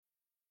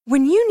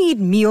When you need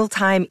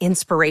mealtime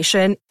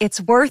inspiration,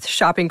 it's worth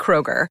shopping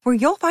Kroger, where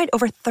you'll find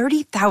over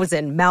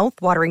 30,000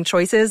 mouth-watering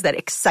choices that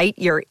excite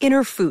your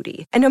inner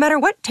foodie. And no matter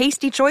what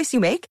tasty choice you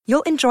make,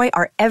 you'll enjoy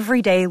our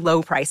everyday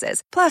low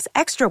prices, plus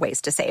extra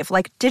ways to save,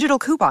 like digital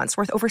coupons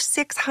worth over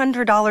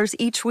 $600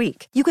 each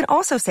week. You can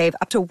also save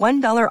up to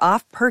 $1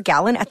 off per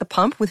gallon at the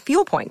pump with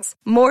fuel points.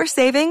 More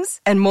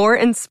savings and more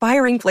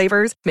inspiring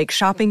flavors make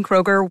shopping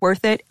Kroger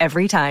worth it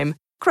every time.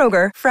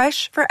 Kroger,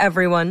 fresh for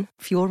everyone.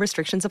 Fuel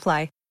restrictions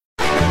apply.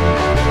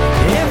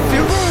 If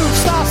your roof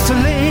starts to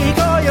leak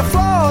or your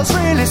floor's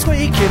really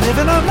squeak, you live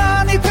in a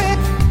money pit.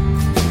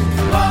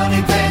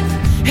 Money pit.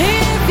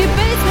 If your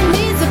basement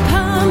needs a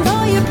pump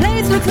or your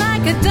place looks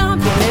like a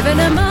dump, you live in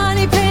a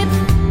money pit.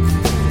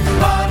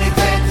 Money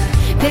pit.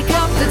 Pick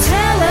up the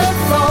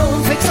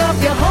telephone, fix up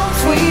your home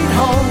sweet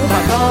home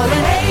by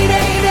calling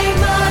 888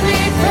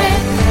 Money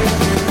Pit.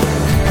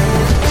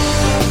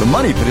 The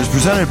Money Pit is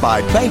presented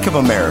by Bank of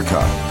America,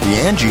 the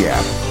Angie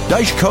app,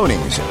 Dice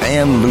Coatings,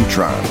 and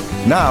Lutron.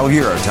 Now,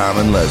 here are Tom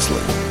and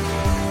Leslie.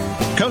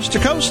 Coast to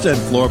coast and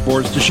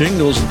floorboards to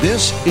shingles,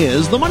 this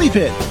is the Money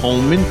Pit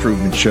Home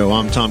Improvement Show.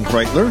 I'm Tom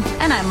Kreitler.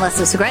 And I'm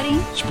Leslie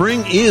Segretti.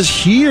 Spring is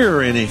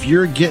here, and if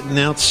you're getting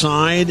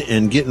outside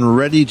and getting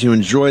ready to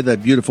enjoy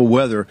that beautiful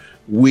weather,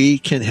 we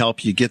can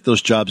help you get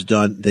those jobs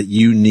done that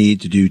you need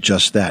to do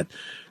just that.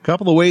 A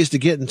couple of ways to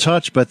get in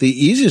touch, but the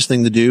easiest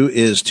thing to do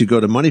is to go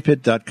to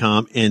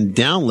moneypit.com and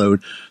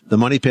download the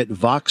Money Pit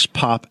Vox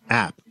Pop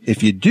app.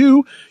 If you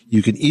do,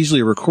 you can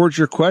easily record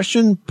your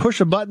question,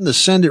 push a button to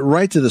send it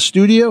right to the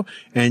studio,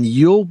 and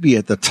you'll be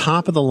at the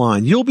top of the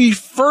line. You'll be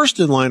first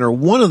in line, or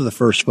one of the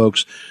first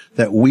folks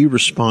that we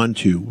respond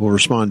to. We'll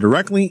respond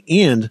directly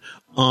and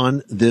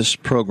on this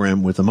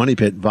program with the Money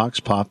Pit Vox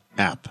Pop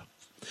app.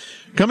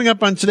 Coming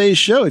up on today's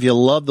show, if you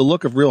love the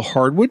look of real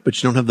hardwood,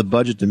 but you don't have the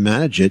budget to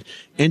manage it,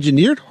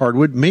 engineered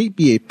hardwood may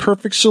be a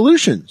perfect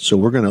solution. So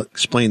we're going to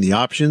explain the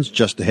options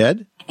just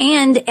ahead.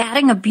 And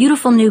adding a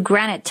beautiful new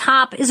granite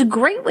top is a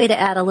great way to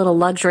add a little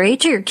luxury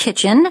to your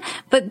kitchen.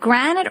 But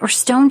granite or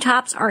stone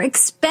tops are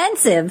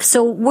expensive,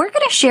 so we're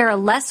going to share a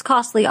less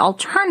costly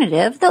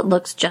alternative that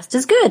looks just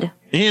as good.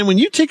 And when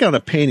you take on a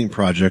painting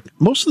project,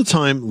 most of the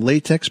time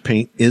latex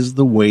paint is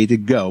the way to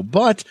go,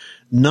 but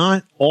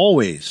not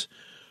always.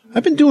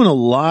 I've been doing a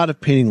lot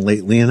of painting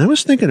lately, and I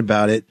was thinking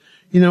about it.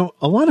 You know,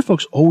 a lot of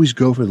folks always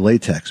go for the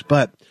latex,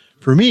 but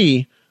for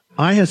me,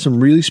 I had some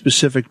really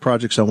specific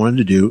projects I wanted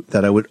to do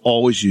that I would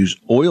always use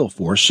oil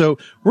for. So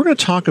we're going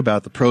to talk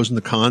about the pros and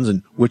the cons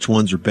and which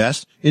ones are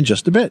best in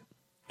just a bit.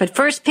 But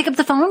first, pick up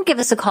the phone, give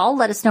us a call,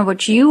 let us know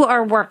what you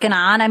are working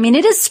on. I mean,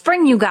 it is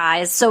spring, you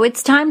guys, so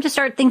it's time to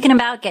start thinking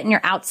about getting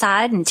your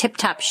outside in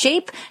tip-top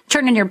shape,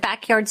 turning your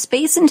backyard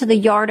space into the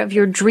yard of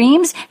your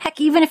dreams. Heck,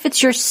 even if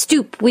it's your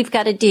stoop, we've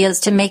got ideas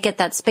to make it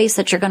that space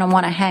that you're going to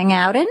want to hang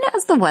out in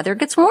as the weather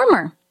gets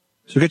warmer.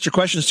 So get your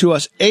questions to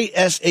us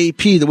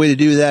ASAP. The way to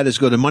do that is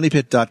go to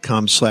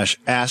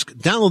moneypit.com/ask,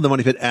 download the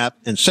Money Pit app,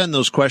 and send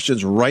those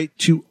questions right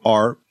to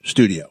our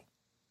studio.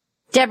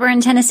 Debra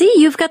in Tennessee,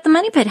 you've got the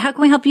Money Pit. How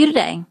can we help you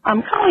today?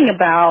 I'm calling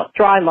about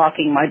dry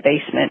locking my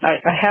basement.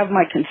 I have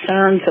my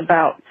concerns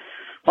about,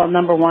 well,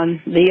 number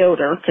one, the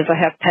odor, because I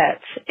have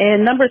pets.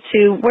 And number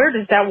two, where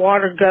does that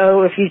water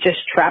go if you just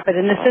trap it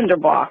in the cinder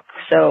block?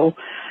 So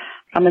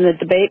I'm in a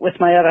debate with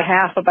my other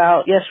half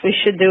about, yes, we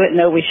should do it,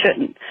 no, we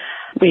shouldn't.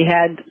 We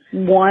had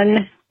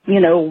one,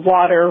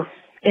 water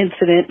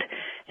incident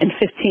in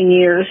 15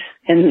 years,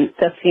 and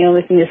that's the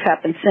only thing that's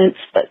happened since,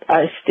 but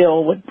I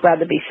still would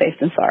rather be safe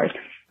than sorry.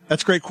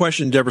 That's a great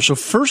question, Debra. So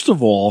first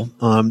of all,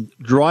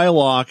 Dry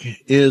Lock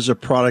is a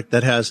product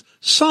that has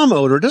some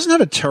odor. It doesn't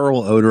have a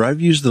terrible odor.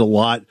 I've used it a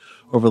lot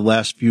over the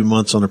last few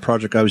months on a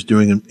project I was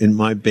doing in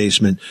my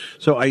basement.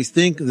 So I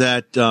think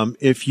that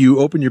if you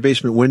open your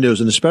basement windows,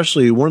 and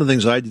especially one of the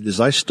things I did is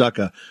I stuck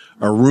a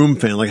room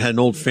fan, like I had an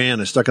old fan.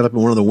 I stuck it up in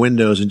one of the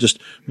windows and just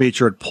made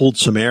sure it pulled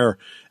some air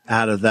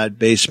out of that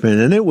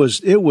basement. And it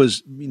was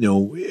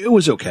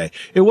okay.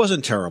 It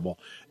wasn't terrible.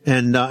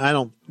 And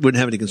wouldn't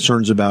have any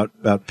concerns about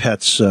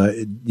pets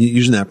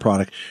using that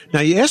product.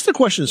 Now you asked the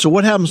question, so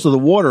what happens to the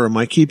water? Am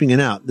I keeping it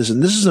out? Listen,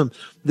 this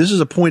is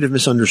a point of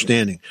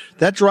misunderstanding.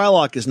 That Dry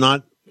Lock is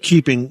not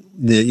keeping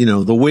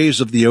the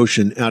waves of the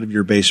ocean out of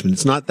your basement.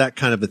 It's not that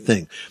kind of a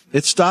thing.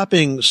 It's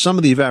stopping some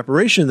of the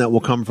evaporation that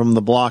will come from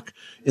the block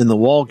in the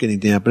wall getting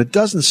damp, but it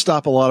doesn't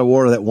stop a lot of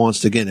water that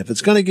wants to get in. If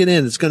it's going to get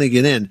in, it's going to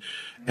get in.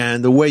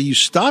 And the way you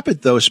stop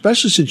it, though,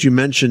 especially since you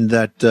mentioned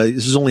that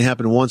this has only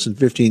happened once in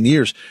 15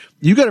 years,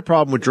 you got a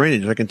problem with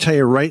drainage. I can tell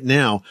you right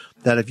now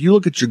that if you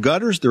look at your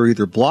gutters, they're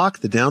either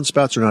blocked, the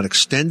downspouts are not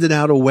extended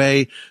out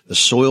away, the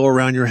soil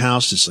around your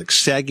house is like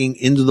sagging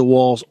into the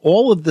walls.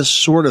 All of this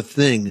sort of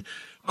thing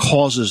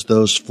causes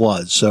those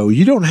floods. So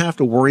you don't have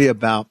to worry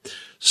about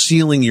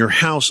sealing your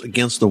house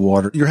against the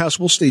water. Your house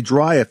will stay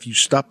dry if you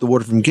stop the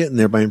water from getting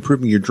there by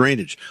improving your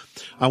drainage.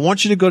 I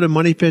want you to go to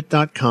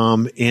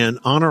moneypit.com and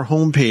on our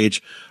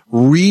homepage,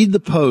 read the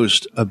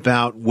post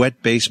about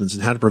wet basements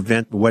and how to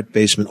prevent the wet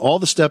basement. All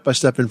the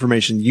step-by-step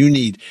information you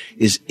need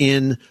is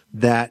in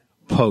that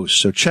post.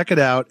 So check it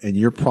out and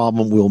your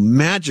problem will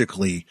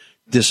magically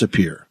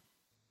disappear.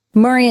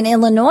 Murray in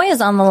Illinois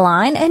is on the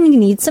line, and you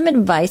need some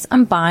advice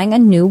on buying a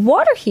new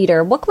water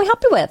heater. What can we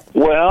help you with?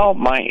 Well,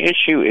 my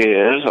issue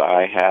is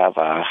I have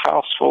a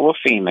house full of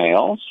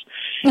females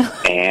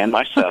and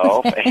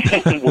myself,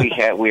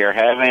 and we are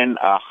having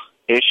a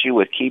issue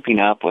with keeping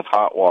up with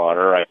hot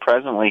water. I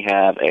presently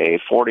have a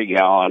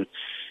 40-gallon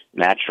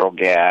natural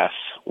gas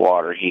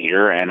water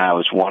heater, and I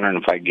was wondering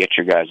if I could get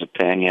your guys'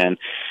 opinion.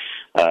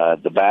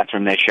 The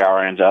bathroom they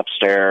shower in is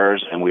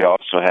upstairs, and we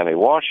also have a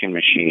washing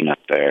machine up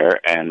there,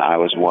 and I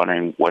was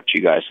wondering what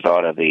you guys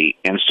thought of the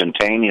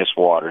instantaneous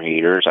water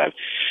heaters.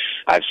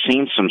 I've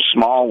seen some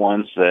small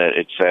ones that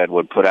it said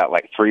would put out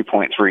like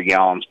 3.3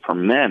 gallons per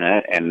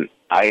minute, and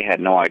I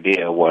had no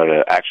idea what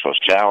an actual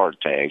shower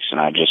takes, and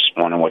I just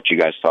wondering what you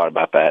guys thought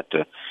about that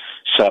to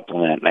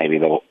supplement maybe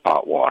the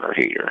hot water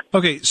heater.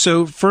 Okay,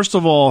 so first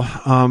of all,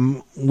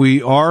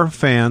 we are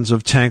fans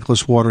of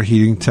tankless water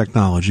heating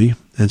technology,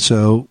 and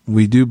so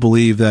we do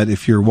believe that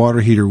if your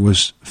water heater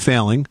was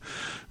failing,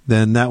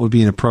 then that would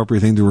be an appropriate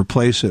thing to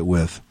replace it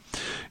with.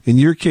 In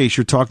your case,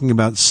 you're talking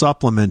about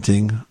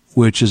supplementing,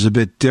 which is a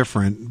bit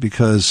different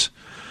because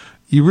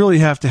you really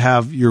have to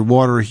have your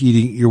water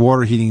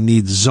heating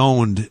needs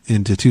zoned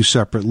into two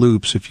separate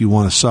loops if you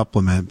want to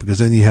supplement, because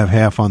then you have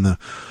half on the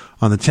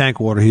tank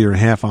water heater and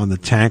half on the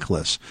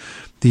tankless.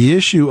 The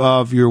issue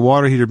of your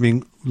water heater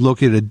being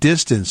located a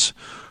distance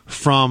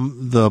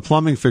from the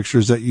plumbing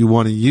fixtures that you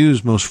want to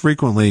use most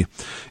frequently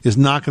is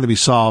not going to be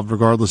solved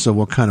regardless of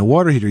what kind of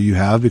water heater you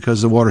have,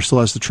 because the water still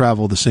has to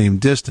travel the same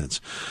distance.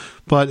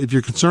 But if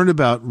you're concerned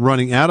about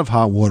running out of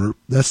hot water,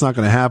 that's not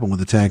going to happen with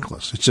the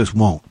tankless. It just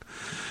won't.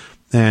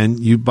 And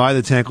you buy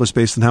the tankless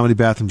based on how many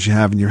bathrooms you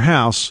have in your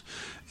house,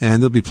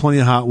 and there'll be plenty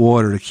of hot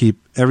water to keep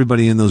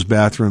everybody in those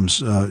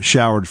bathrooms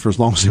showered for as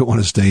long as they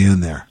want to stay in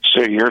there.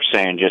 So you're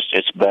saying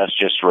it's best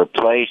just to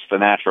replace the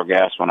natural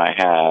gas one I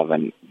have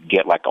and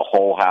get like a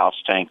whole house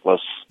tankless?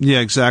 Yeah,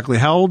 exactly.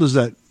 How old is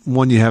that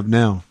one you have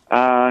now?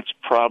 It's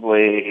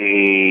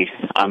probably,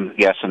 I'm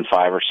guessing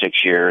 5 or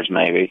 6 years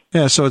maybe.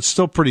 Yeah, so it's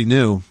still pretty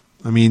new.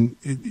 I mean,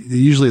 it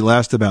usually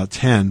lasts about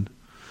 10.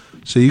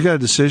 So you got a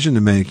decision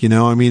to make, you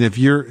know. I mean, if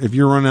you're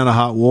running out of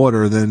hot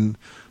water, then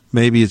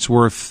maybe it's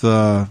worth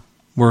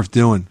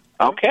doing.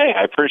 Okay,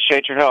 I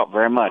appreciate your help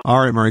very much.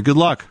 All right, Murray, good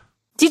luck.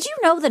 Did you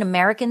know that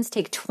Americans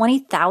take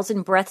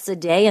 20,000 breaths a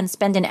day and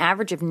spend an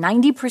average of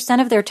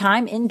 90% of their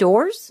time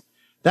indoors?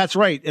 That's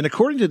right. And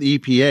according to the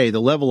EPA,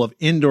 the level of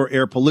indoor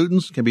air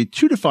pollutants can be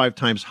 2 to 5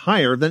 times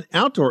higher than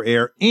outdoor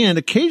air, and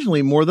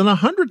occasionally more than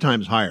 100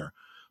 times higher.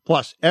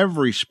 Plus,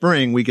 every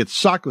spring we get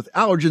socked with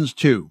allergens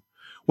too.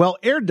 Well,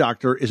 Air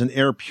Doctor is an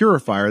air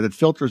purifier that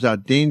filters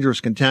out dangerous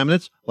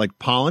contaminants like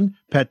pollen,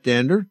 pet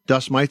dander,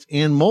 dust mites,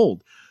 and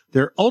mold.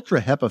 Their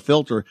Ultra HEPA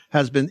filter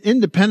has been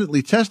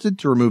independently tested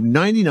to remove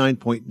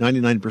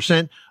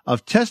 99.99%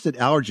 of tested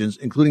allergens,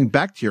 including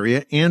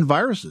bacteria and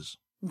viruses.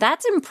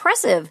 That's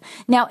impressive.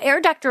 Now, Air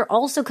Doctor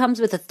also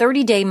comes with a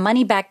 30-day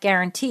money-back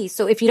guarantee,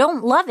 so if you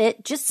don't love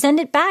it, just send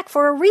it back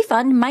for a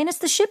refund minus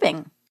the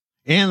shipping.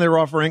 And they're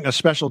offering a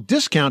special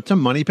discount to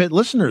Money Pit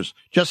listeners.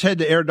 Just head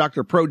to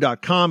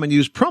airdoctorpro.com and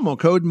use promo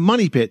code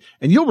MONEYPIT,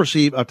 and you'll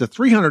receive up to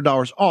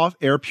 $300 off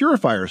air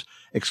purifiers.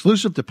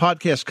 Exclusive to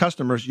podcast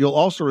customers, you'll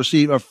also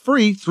receive a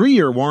free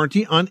 3-year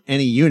warranty on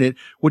any unit,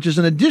 which is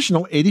an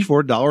additional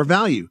 $84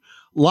 value.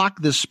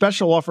 Lock this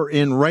special offer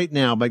in right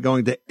now by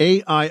going to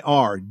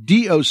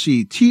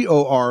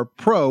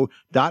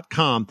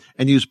airdoctorpro.com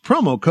and use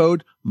promo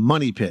code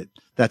MONEYPIT.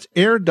 That's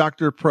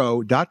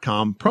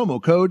airdoctorpro.com,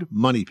 promo code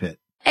MONEYPIT.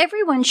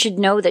 Everyone should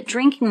know that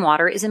drinking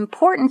water is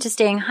important to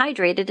staying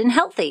hydrated and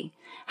healthy.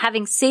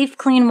 Having safe,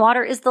 clean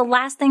water is the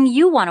last thing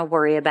you want to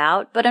worry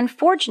about, but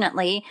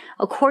unfortunately,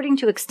 according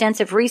to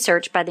extensive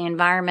research by the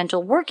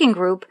Environmental Working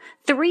Group,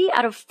 3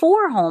 out of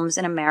 4 homes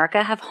in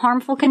America have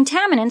harmful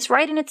contaminants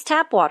right in its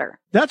tap water.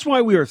 That's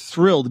why we are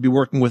thrilled to be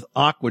working with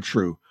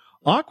AquaTrue.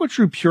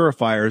 AquaTrue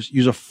purifiers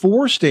use a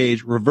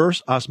 4-stage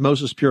reverse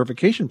osmosis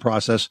purification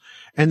process,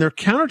 and their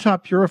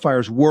countertop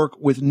purifiers work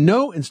with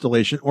no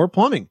installation or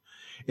plumbing.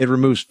 It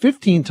removes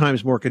 15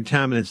 times more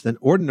contaminants than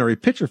ordinary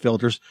pitcher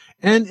filters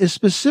and is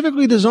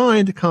specifically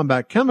designed to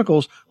combat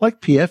chemicals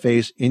like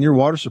PFAS in your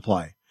water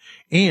supply.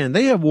 And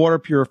they have water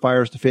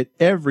purifiers to fit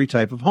every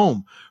type of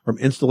home, from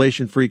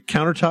installation-free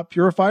countertop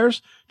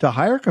purifiers to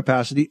higher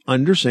capacity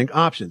under-sink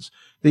options.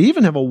 They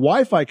even have a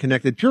Wi-Fi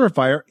connected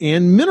purifier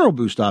and mineral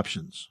boost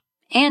options.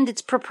 And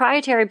its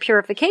proprietary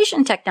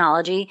purification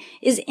technology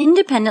is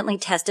independently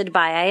tested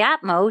by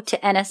IAPMO to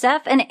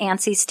NSF and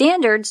ANSI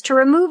standards to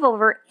remove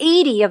over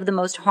 80 of the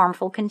most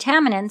harmful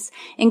contaminants,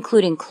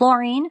 including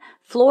chlorine,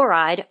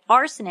 fluoride,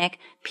 arsenic,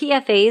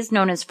 PFAs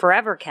known as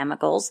forever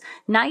chemicals,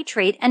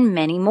 nitrate, and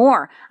many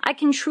more. I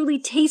can truly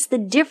taste the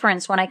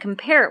difference when I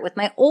compare it with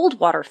my old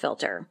water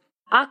filter.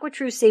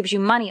 AquaTrue saves you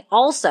money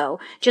also.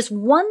 Just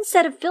one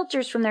set of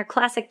filters from their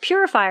classic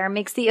purifier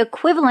makes the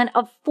equivalent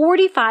of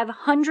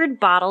 4,500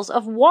 bottles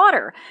of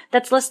water.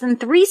 That's less than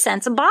 3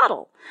 cents a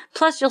bottle.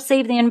 Plus, you'll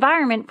save the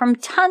environment from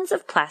tons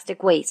of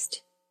plastic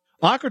waste.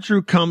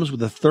 AquaTrue comes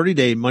with a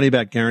 30-day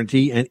money-back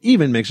guarantee and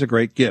even makes a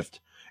great gift.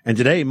 And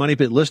today, Money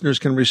Pit listeners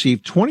can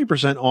receive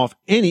 20% off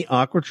any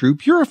AquaTrue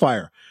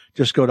purifier.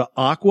 Just go to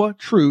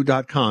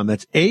aquatrue.com.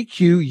 That's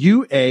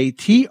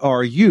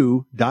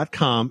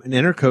AQUATRU.com and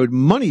enter code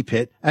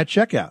MONEYPIT at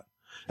checkout.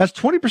 That's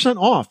 20%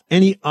 off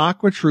any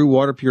AquaTrue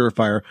water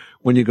purifier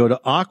when you go to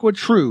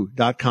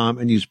aquatrue.com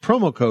and use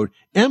promo code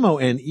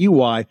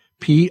MONEYPIT.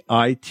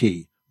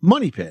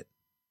 Money Pit.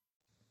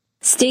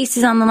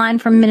 Stacey's on the line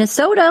from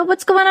Minnesota.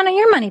 What's going on in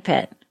your Money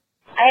Pit?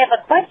 I have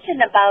a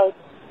question about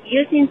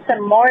using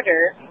some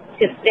mortar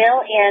to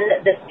fill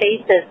in the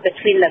spaces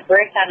between the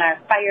brick on our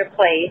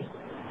fireplace.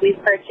 We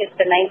purchased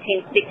a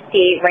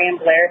 1968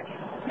 Rambler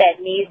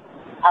that needs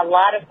a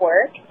lot of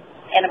work,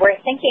 and we're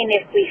thinking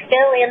if we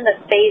fill in the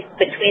space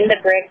between the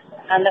bricks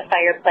on the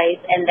fireplace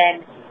and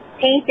then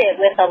paint it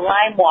with a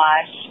lime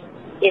wash,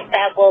 if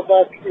that will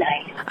look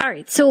nice. All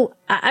right, so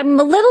I'm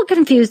a little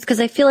confused because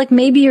I feel like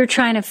maybe you're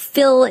trying to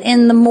fill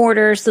in the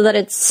mortar so that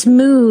it's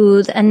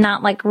smooth and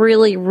not like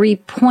really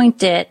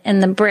repoint it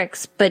in the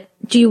bricks. But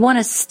do you want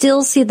to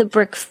still see the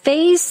brick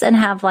face and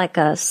have like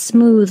a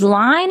smooth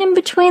line in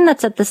between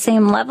that's at the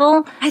same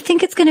level? I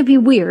think it's going to be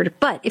weird.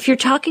 But if you're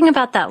talking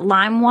about that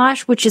lime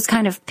wash, which is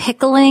kind of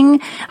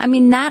pickling, I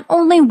mean, that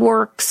only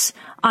works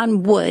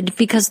on wood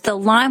because the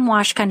lime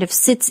wash kind of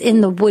sits in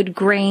the wood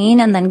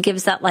grain and then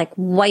gives that like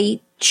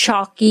white,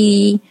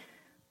 chalky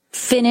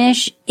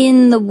finish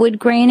in the wood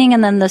graining,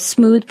 and then the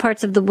smooth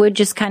parts of the wood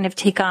just kind of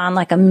take on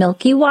like a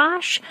milky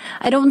wash.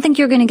 I don't think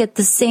you're going to get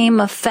the same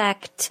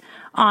effect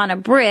on a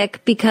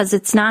brick because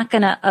it's not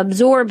going to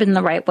absorb in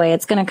the right way.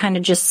 It's going to kind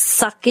of just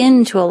suck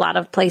into a lot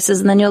of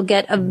places, and then you'll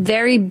get a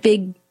very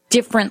big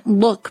different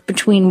look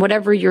between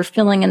whatever you're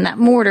filling in that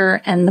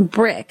mortar and the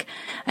brick.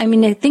 I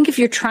mean, I think if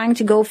you're trying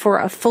to go for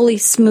a fully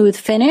smooth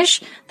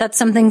finish, that's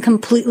something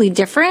completely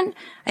different.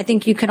 I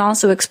think you can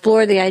also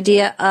explore the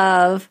idea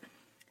of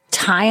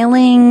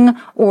tiling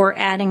or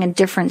adding a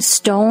different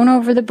stone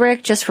over the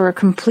brick just for a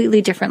completely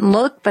different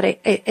look. But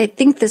I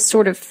think this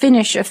sort of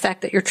finish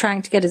effect that you're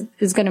trying to get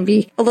is going to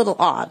be a little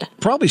odd.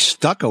 Probably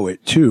stucco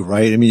it too,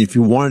 right? I mean, if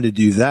you wanted to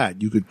do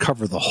that, you could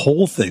cover the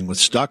whole thing with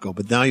stucco,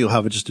 but now you'll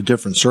have just a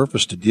different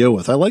surface to deal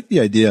with. I like the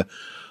idea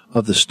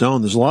of the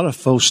stone. There's a lot of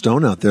faux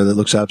stone out there that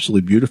looks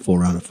absolutely beautiful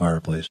around a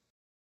fireplace.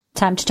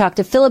 Time to talk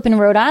to Phillip in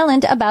Rhode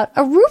Island about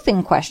a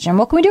roofing question.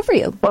 What can we do for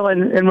you? Well,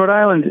 in Rhode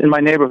Island, in my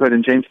neighborhood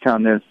in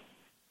Jamestown, there's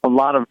a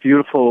lot of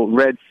beautiful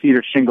red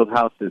cedar shingled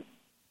houses.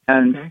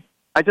 And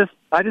I just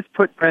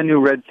put brand new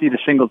red cedar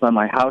shingles on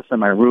my house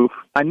and my roof.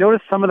 I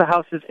noticed some of the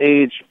houses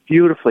age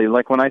beautifully.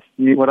 Like what I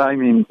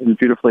mean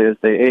beautifully is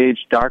they age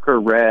darker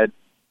red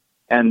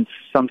and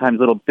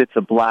sometimes little bits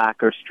of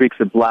black or streaks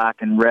of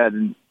black and red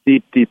and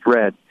deep, deep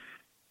red.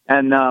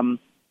 And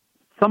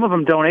some of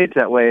them don't age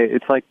that way.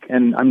 It's like,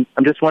 and I'm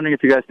just wondering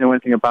if you guys know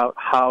anything about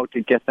how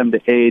to get them to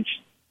age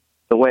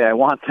the way I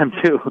want them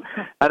to.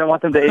 I don't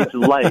want them to age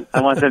light.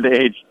 I want them to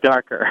age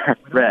darker,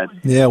 red.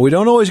 Yeah, we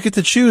don't always get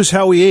to choose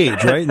how we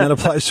age, right? And that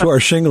applies to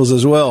our shingles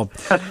as well.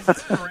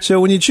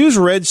 So when you choose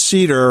red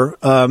cedar,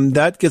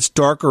 that gets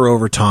darker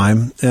over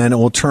time, and it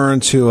will turn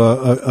to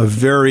a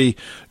very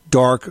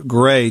dark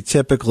gray,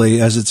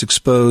 typically, as it's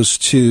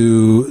exposed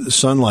to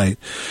sunlight.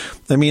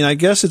 I mean, I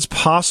guess it's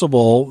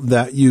possible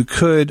that you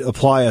could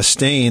apply a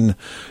stain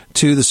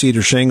to the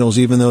cedar shingles,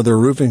 even though they're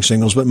roofing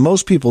shingles, but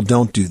most people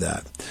don't do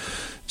that.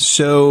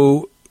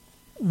 So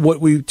what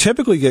we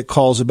typically get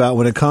calls about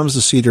when it comes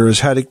to cedar is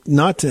how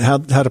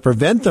to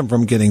prevent them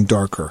from getting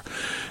darker.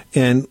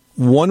 And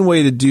one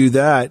way to do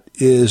that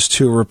is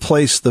to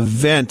replace the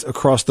vent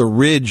across the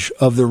ridge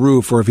of the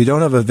roof, or if you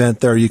don't have a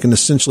vent there, you can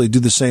essentially do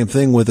the same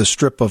thing with a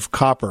strip of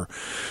copper.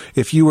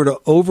 If you were to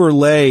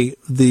overlay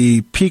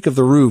the peak of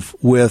the roof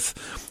with,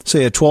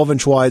 say, a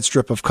 12-inch wide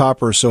strip of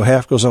copper, so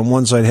half goes on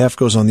one side, half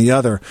goes on the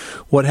other,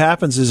 what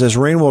happens is as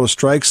rainwater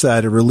strikes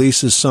that, it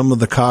releases some of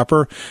the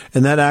copper,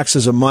 and that acts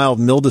as a mild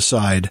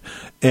mildewcide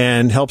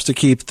and helps to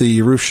keep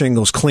the roof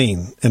shingles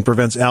clean and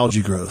prevents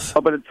algae growth.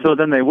 Oh, but so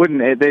then they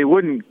wouldn't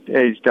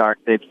age dark;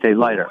 they'd stay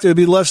lighter. It would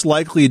be less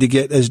likely to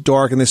get as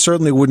dark, and they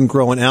certainly wouldn't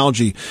grow in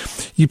algae.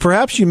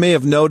 Perhaps you may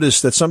have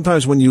noticed that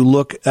sometimes when you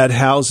look at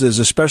houses,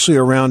 especially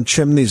around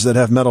chimneys that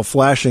have metal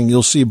flashing,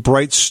 you'll see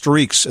bright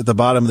streaks at the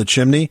bottom of the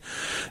chimney.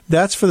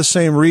 That's for the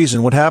same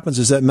reason. What happens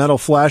is that metal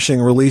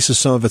flashing releases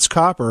some of its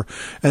copper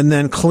and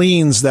then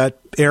cleans that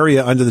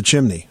area under the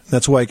chimney.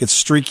 That's why it gets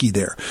streaky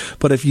there.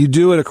 But if you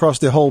do it across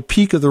the whole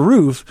peak of the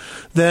roof,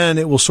 then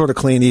it will sort of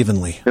clean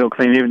evenly. It'll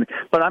clean evenly.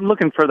 But I'm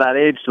looking for that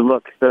age to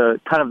look,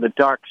 the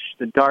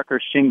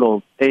darker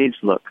shingle age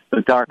look,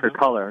 the darker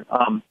color.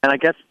 And I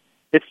guess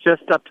it's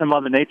just up to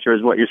Mother Nature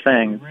is what you're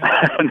saying.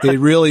 It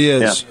really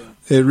is.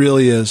 Yeah. It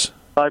really is.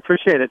 I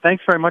appreciate it.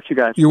 Thanks very much, you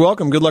guys. You're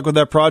welcome. Good luck with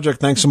that project.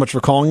 Thanks so much for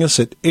calling us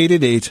at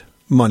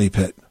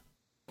 888-MONEY-PIT.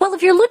 Well,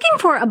 if you're looking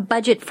for a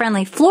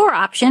budget-friendly floor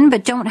option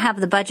but don't have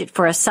the budget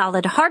for a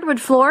solid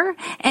hardwood floor,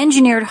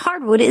 engineered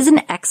hardwood is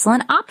an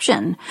excellent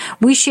option.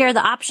 We share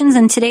the options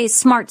in today's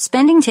smart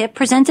spending tip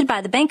presented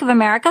by the Bank of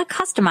America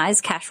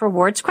Customized Cash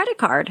Rewards credit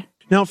card.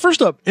 Now,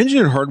 first up,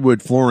 engineered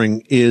hardwood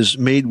flooring is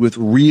made with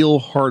real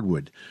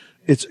hardwood.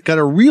 It's got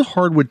a real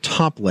hardwood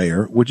top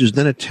layer, which is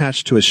then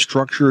attached to a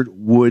structured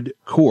wood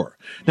core.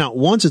 Now,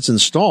 once it's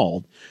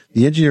installed,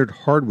 the engineered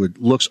hardwood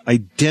looks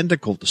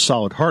identical to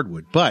solid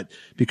hardwood, but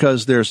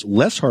because there's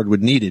less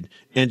hardwood needed,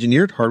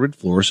 engineered hardwood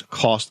floors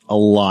cost a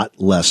lot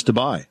less to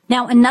buy.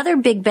 Now, another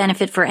big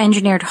benefit for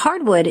engineered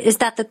hardwood is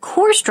that the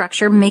core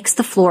structure makes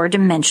the floor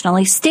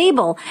dimensionally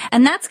stable,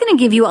 and that's going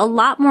to give you a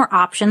lot more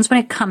options when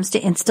it comes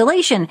to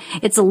installation.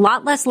 It's a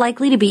lot less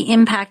likely to be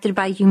impacted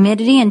by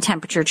humidity and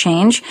temperature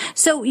change,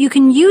 so you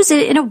can use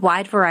it in a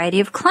wide variety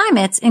of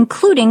climates,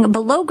 including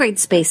below-grade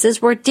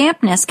spaces where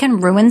dampness can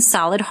ruin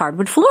solid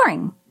hardwood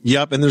flooring.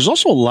 Yep, and there's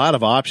also a lot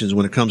of options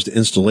when it comes to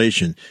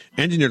installation.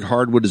 Engineered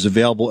hardwood is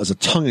available as a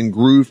tongue and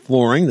groove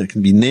flooring that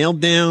can be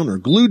nailed down or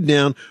glued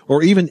down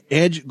or even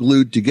edge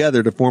glued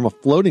together to form a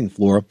floating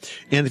floor.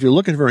 And if you're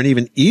looking for an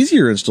even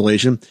easier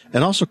installation,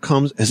 it also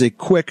comes as a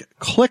quick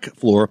click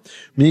floor,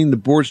 meaning the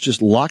boards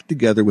just lock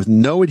together with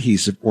no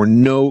adhesive or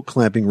no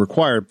clamping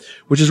required,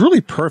 which is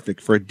really perfect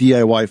for a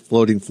DIY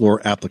floating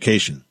floor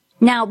application.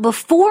 Now,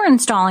 before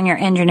installing your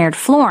engineered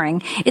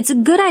flooring, it's a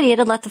good idea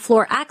to let the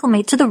floor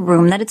acclimate to the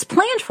room that it's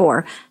planned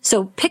for.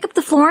 So pick up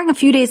the flooring a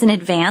few days in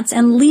advance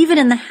and leave it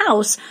in the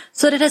house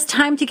so that it has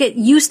time to get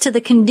used to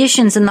the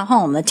conditions in the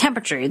home, the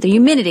temperature, the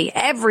humidity,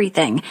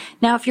 everything.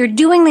 Now, if you're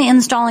doing the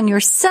installing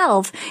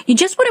yourself, you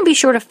just want to be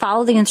sure to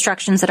follow the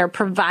instructions that are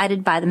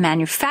provided by the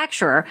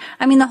manufacturer.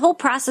 I mean, the whole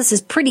process is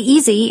pretty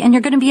easy, and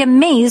you're going to be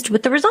amazed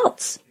with the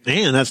results.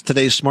 And that's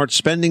today's smart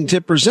spending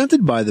tip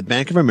presented by the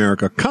Bank of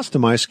America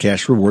Customized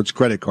Cash Rewards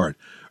credit card.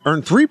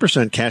 Earn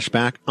 3% cash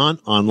back on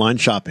online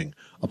shopping.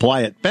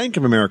 Apply at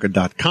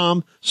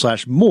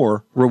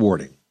bankofamerica.com/more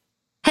rewarding.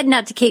 Heading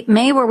out to Cape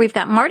May, where we've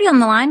got Marty on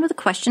the line with a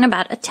question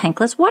about a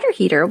tankless water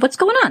heater. What's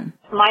going on?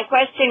 My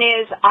question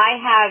is, I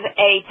have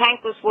a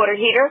tankless water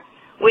heater,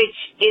 which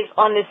is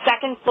on the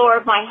second floor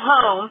of my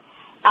home,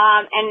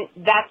 and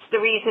that's the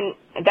reason,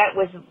 that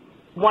was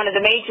one of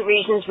the major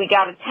reasons we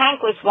got a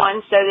tankless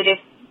one, so that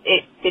so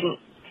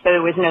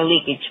there was no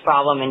leakage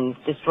problem and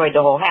destroyed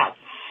the whole house.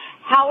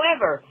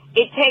 However,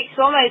 it takes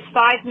almost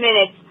 5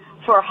 minutes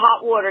for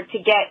hot water to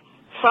get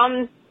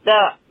from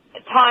the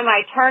time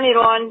I turn it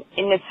on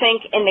in the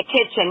sink in the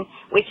kitchen,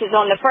 which is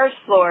on the first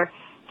floor,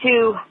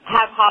 to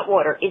have hot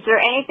water. Is there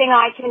anything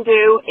I can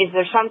do? Is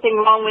there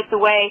something wrong with the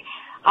way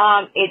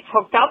it's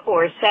hooked up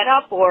or set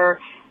up, or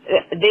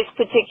this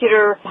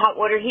particular hot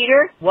water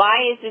heater?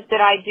 Why is it that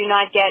I do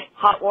not get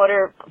hot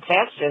water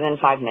faster than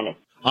 5 minutes?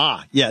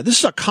 Yeah, this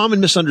is a common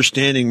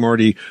misunderstanding,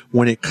 Marty,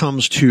 when it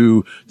comes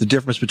to the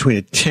difference between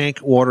a tank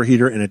water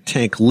heater and a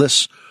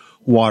tankless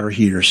water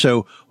heater.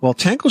 So while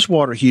tankless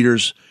water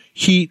heaters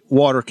heat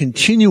water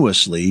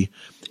continuously,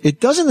 it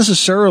doesn't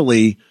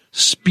necessarily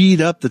speed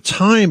up the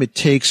time it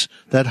takes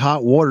that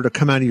hot water to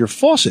come out of your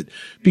faucet,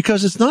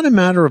 because it's not a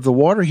matter of the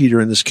water heater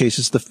in this case.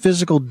 It's the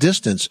physical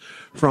distance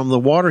from the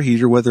water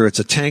heater, whether it's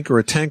a tank or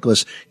a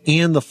tankless,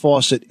 and the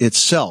faucet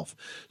itself.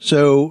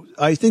 So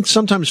I think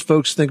sometimes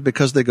folks think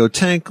because they go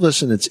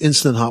tankless and it's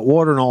instant hot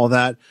water and all of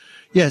that,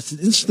 yeah, it's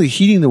instantly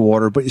heating the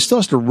water, but it still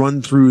has to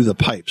run through the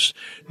pipes.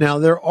 Now,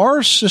 there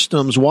are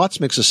systems, Watts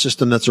makes a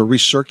system that's a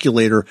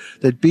recirculator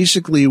that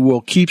basically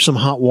will keep some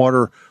hot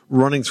water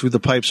running through the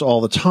pipes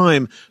all the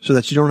time so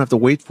that you don't have to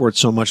wait for it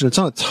so much. And it's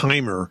on a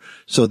timer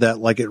so that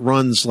like it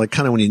runs like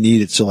kind of when you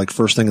need it. So like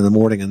first thing in the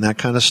morning and that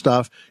kind of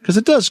stuff, because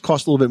it does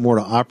cost a little bit more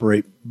to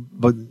operate,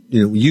 but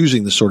you know,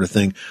 using this sort of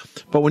thing.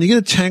 But when you get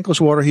a tankless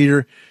water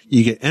heater,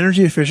 you get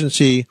energy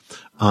efficiency,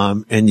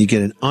 and you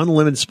get an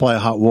unlimited supply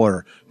of hot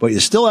water, but you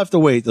still have to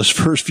wait those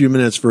first few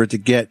minutes for it to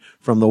get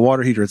from the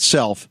water heater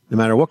itself, no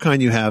matter what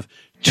kind you have,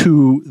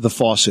 to the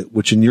faucet,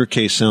 which in your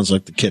case sounds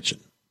like the kitchen.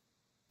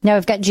 Now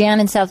we've got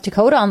Jan in South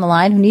Dakota on the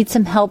line who needs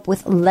some help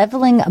with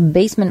leveling a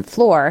basement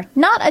floor.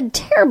 Not a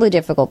terribly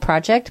difficult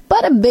project,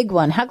 but a big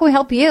one. How can we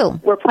help you?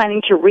 We're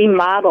planning to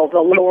remodel the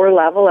lower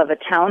level of a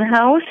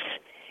townhouse.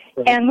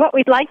 And what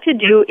we'd like to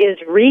do is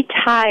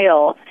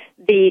retile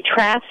the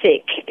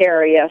traffic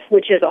area,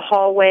 which is a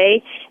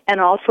hallway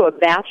and also a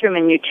bathroom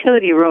and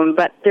utility room.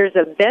 But there's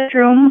a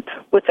bedroom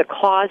with a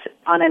closet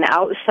on an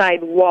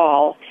outside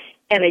wall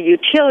and a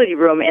utility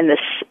room in the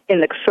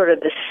sort of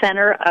the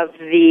center of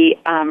the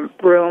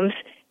rooms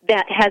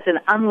that has an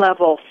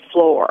unlevel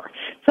floor.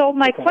 So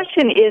my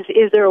question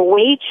is there a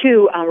way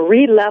to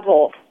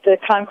re-level the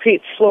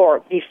concrete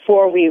floor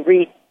before we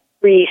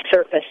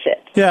resurface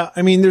it? Yeah,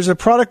 I mean, there's a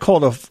product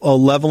called a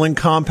leveling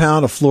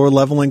compound, a floor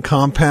leveling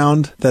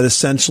compound that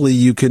essentially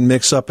you can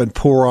mix up and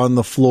pour on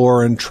the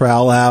floor and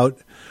trowel out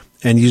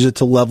and use it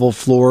to level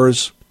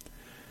floors.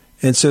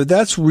 And so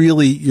that's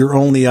really your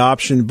only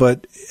option.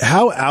 But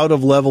how out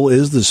of level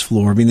is this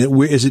floor? I mean,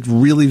 is it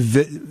really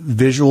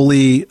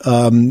visually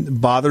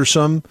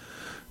bothersome?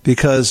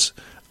 Because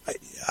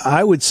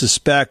I would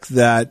suspect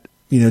that,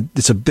 you know,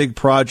 it's a big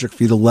project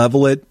for you to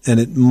level it, and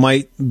it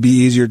might be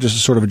easier just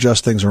to sort of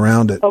adjust things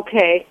around it.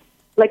 Okay.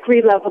 Like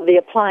re-level the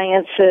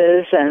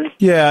appliances and...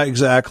 Yeah,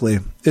 exactly.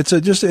 It's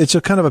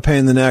a kind of a pain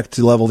in the neck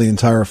to level the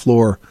entire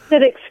floor.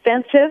 Is it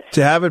expensive?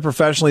 To have it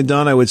professionally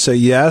done, I would say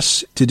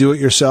yes. To do it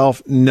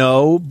yourself,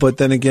 no. But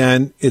then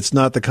again, it's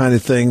not the kind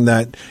of thing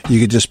that you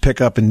could just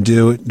pick up and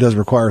do. It does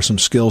require some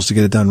skills to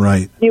get it done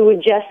right. You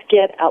would just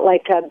get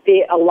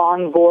a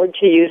long board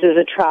to use as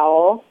a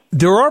trowel?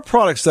 There are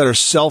products that are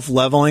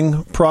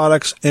self-leveling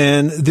products,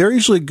 and they're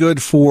usually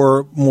good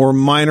for more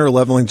minor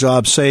leveling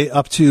jobs, say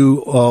up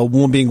to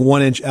being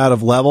 1 inch out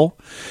of level.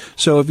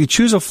 So if you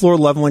choose a floor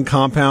leveling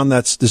compound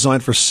that's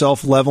designed for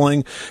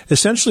self-leveling,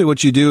 essentially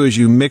what you do is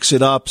you mix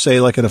it up, say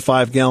like in a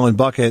 5-gallon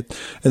bucket,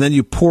 and then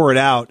you pour it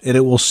out, and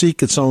it will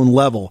seek its own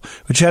level.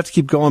 But you have to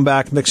keep going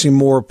back, mixing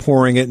more,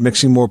 pouring it, and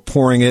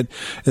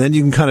then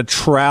you can kind of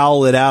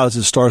trowel it out as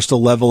it starts to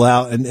level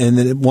out, and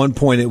then at one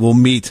point it will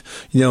meet,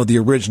 the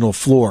original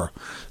floor.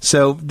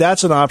 So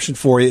that's an option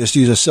for you, is to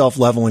use a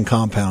self-leveling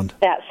compound.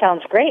 That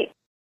sounds great.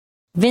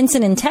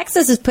 Vincent in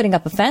Texas is putting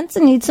up a fence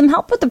and needs some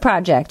help with the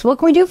project. What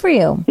can we do for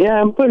you?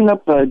 Yeah, I'm putting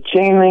up a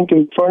chain link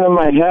in front of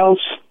my house.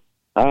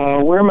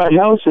 Where my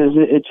house is,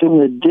 it's in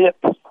the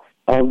dip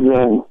of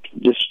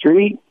the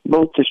street.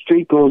 Both the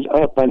street goes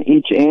up on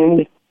each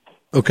end.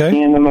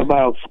 Okay. And I'm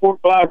about 4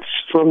 blocks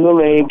from the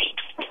lake.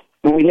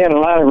 And we had a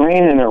lot of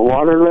rain and our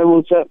water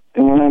level's up.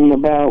 And when I'm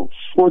about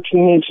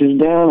 14 inches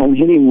down, I'm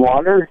hitting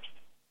water.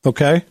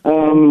 Okay.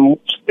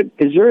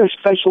 Is there a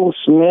special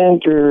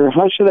cement, or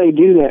how should I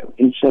do that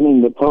in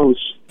setting the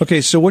posts?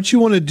 Okay, so what you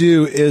want to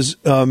do is,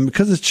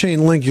 because it's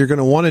chain link, you're going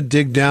to want to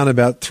dig down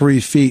about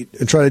 3 feet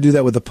and try to do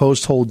that with a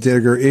post hole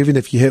digger, even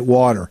if you hit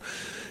water.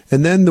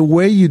 And then the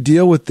way you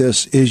deal with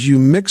this is you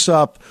mix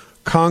up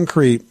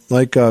concrete,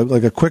 like a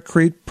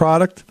Quickcrete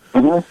product,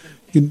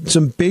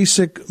 some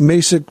basic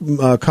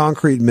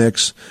concrete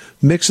mix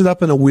it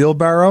up in a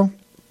wheelbarrow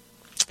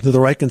to the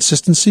right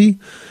consistency,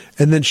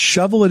 and then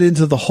shovel it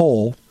into the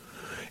hole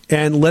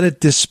and let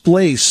it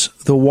displace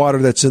the water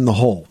that's in the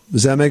hole.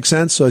 Does that make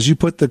sense? So as you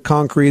put the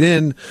concrete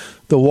in,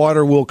 the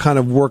water will kind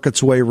of work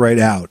its way right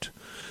out.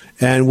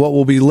 And what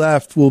will be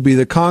left will be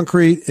the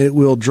concrete. It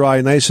will dry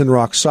nice and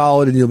rock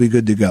solid, and you'll be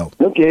good to go.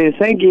 Okay,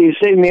 thank you. You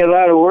saved me a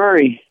lot of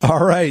worry.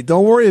 All right,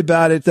 don't worry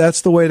about it.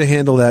 That's the way to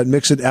handle that.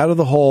 Mix it out of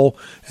the hole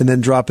and then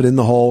drop it in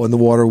the hole, and the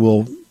water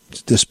will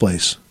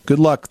displace. Good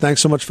luck.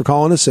 Thanks so much for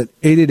calling us at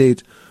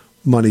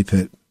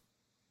 888-MONEY-PIT.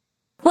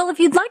 Well,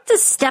 if you'd like to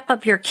step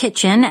up your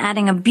kitchen,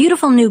 adding a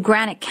beautiful new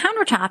granite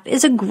countertop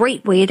is a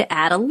great way to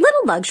add a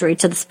little luxury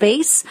to the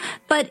space.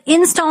 But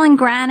installing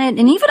granite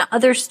and even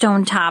other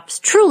stone tops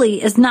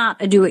truly is not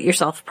a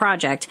do-it-yourself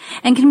project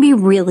and can be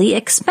really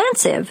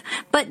expensive.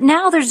 But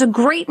now there's a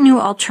great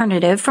new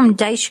alternative from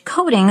Daish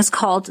Coatings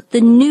called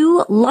the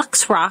new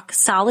Lux Rock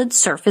Solid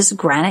Surface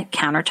Granite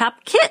Countertop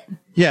Kit.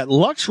 Yeah,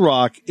 Lux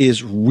Rock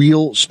is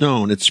real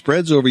stone. It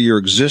spreads over your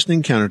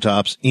existing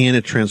countertops and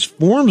it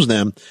transforms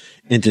them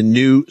into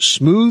new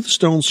smooth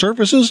stone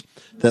surfaces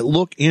that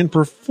look and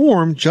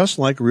perform just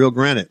like real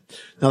granite.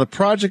 Now, the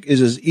project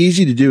is as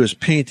easy to do as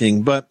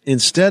painting, but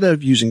instead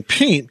of using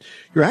paint,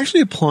 you're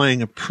actually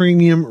applying a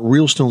premium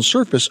real stone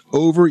surface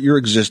over your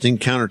existing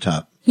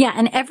countertop. Yeah,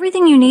 and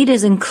everything you need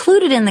is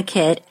included in the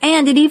kit,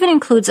 and it even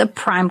includes a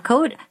prime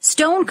coat,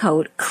 stone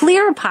coat,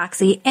 clear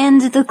epoxy,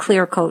 and the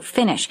clear coat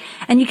finish.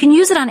 And you can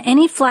use it on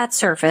any flat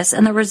surface,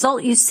 and the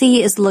result you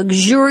see is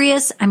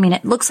luxurious. I mean,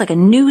 it looks like a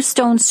new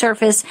stone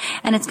surface,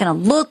 and it's going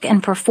to look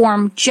and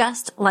perform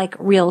just like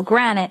real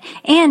granite.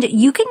 And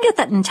you can get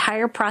that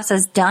entire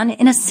process done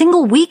in a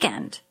single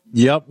weekend.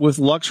 Yep, with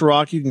Lux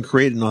Rock, you can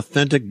create an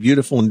authentic,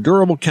 beautiful, and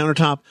durable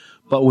countertop,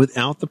 but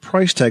without the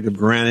price tag of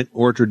granite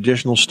or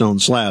traditional stone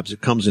slabs. It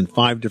comes in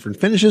 5 different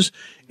finishes,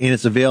 and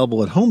it's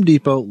available at Home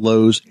Depot,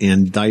 Lowe's,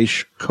 and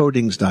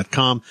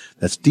DaishCoatings.com.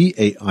 That's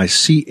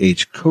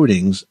DAICH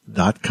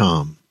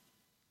Coatings.com.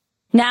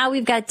 Now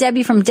we've got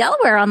Debbie from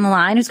Delaware on the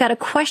line who's got a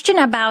question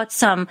about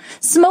some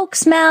smoke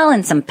smell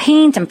and some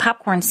paint and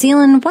popcorn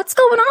ceiling. What's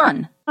going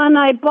on? When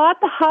I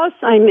bought the house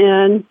I'm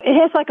in, it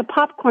has like a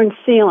popcorn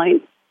ceiling.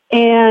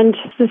 And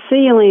the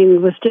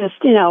ceiling was just,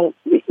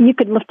 you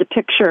could lift a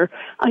picture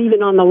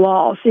even on the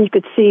walls, and you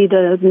could see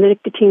the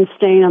nicotine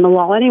stain on the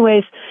wall.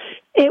 Anyways,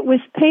 it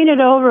was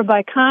painted over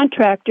by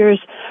contractors,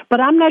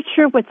 but I'm not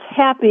sure what's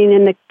happening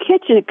in the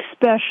kitchen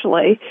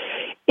especially.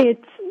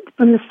 It's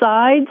from the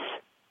sides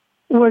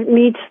where it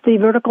meets the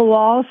vertical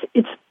walls,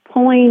 it's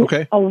pulling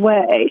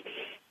away.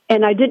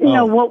 And I didn't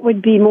know what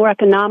would be more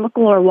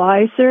economical or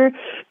wiser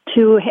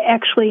to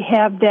actually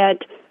have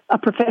a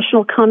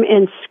professional come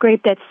and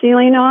scrape that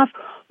ceiling off,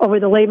 or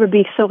would the labor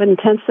be so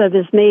intensive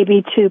as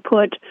maybe to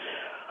put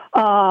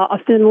a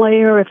thin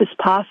layer, if it's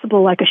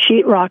possible, like a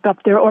sheetrock up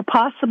there, or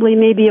possibly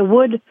maybe a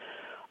wood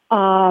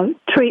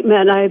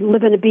treatment. I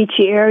live in a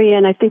beachy area,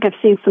 and I think I've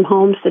seen some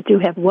homes that do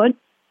have wood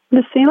in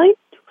the ceiling,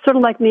 sort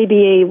of like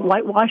maybe a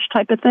whitewash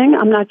type of thing.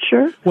 I'm not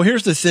sure. Well,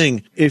 here's the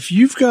thing. If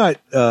you've got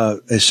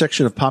a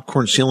section of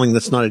popcorn ceiling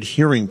that's not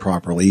adhering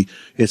properly,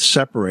 it's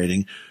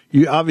separating,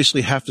 you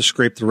obviously have to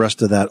scrape the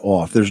rest of that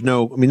off. There's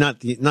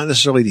not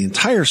necessarily the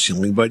entire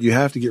ceiling, but you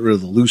have to get rid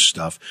of the loose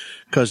stuff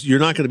because you're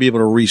not going to be able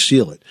to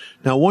reseal it.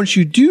 Now, once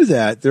you do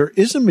that, there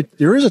is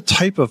a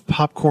type of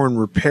popcorn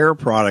repair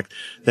product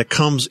that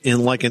comes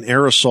in like an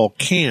aerosol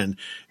can.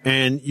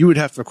 And you would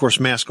have to, of course,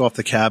 mask off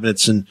the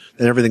cabinets and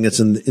everything that's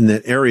in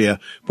that area,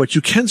 but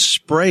you can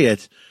spray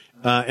it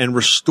and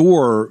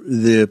restore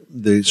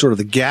the sort of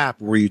the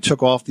gap where you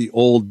took off the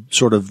old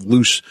sort of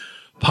loose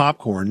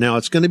popcorn. Now,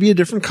 it's going to be a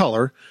different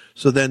color,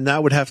 so then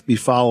that would have to be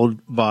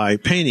followed by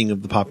painting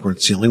of the popcorn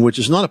ceiling, which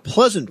is not a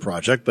pleasant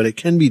project, but it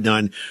can be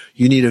done.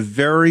 You need a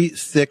very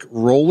thick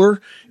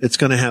roller. It's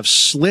going to have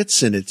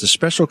slits in it. It's a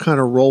special kind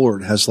of roller.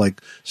 It has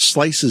like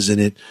slices in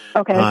it.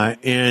 Okay.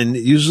 And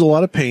it uses a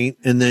lot of paint,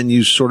 and then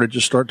you sort of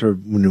just start to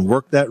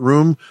work that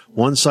room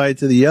one side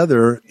to the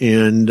other,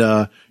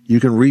 and you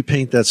can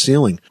repaint that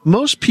ceiling.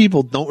 Most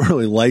people don't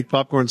really like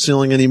popcorn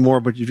ceiling anymore,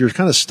 but if you're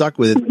kind of stuck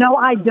with it. No,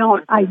 I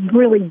don't. I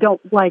really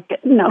don't like it.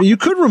 No. You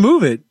could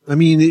remove it. I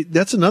mean,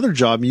 that's another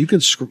job. You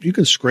can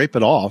scrape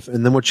it off,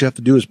 and then what you have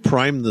to do is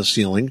prime the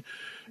ceiling.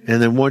 And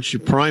then once you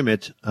prime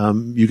it,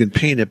 you can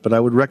paint it. But I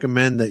would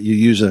recommend that you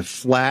use a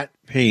flat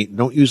paint.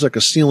 Don't use like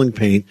a ceiling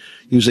paint.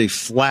 Use a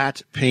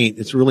flat paint.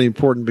 It's really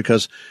important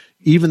because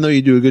even though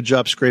you do a good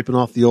job scraping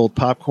off the old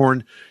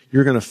popcorn,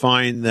 you're going to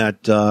find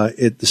that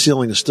the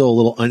ceiling is still a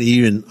little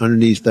uneven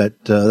underneath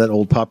that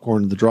old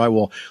popcorn, the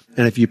drywall.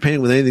 And if you paint it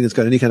with anything that's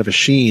got any kind of a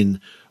sheen,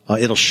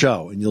 it'll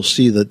show, and you'll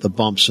see the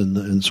bumps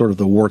and sort of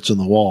the warts in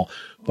the wall.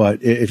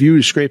 But if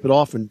you scrape it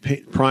off and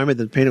prime it,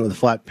 then paint it with a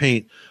flat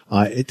paint,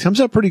 it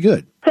comes out pretty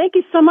good. Thank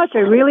you so much. I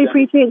really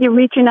appreciate you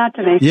reaching out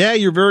to me. Yeah,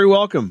 you're very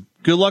welcome.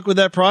 Good luck with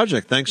that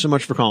project. Thanks so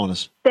much for calling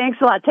us. Thanks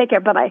a lot. Take care.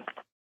 Bye-bye.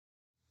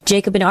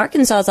 Jacob in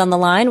Arkansas is on the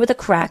line with a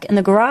crack in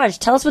the garage.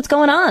 Tell us what's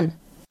going on.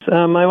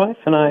 My wife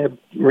and I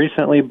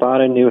recently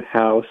bought a new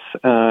house,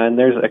 and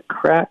there's a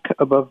crack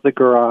above the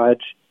garage.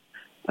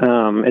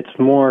 It's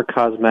more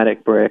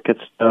cosmetic brick.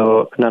 It's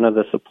none of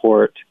the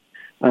support,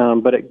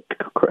 but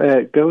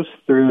it goes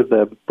through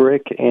the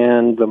brick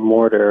and the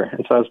mortar.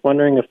 And so I was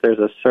wondering if there's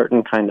a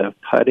certain kind of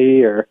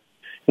putty or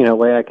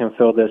way I can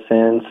fill this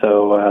in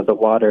so the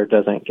water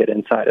doesn't get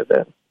inside of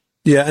it.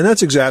 Yeah, and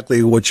that's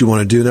exactly what you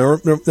want to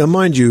do. Now,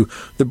 mind you,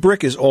 the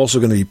brick is also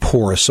going to be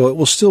porous, so it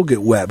will still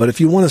get wet. But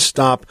if you want to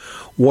stop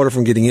water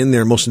from getting in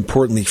there, most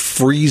importantly,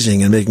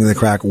 freezing and making the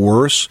crack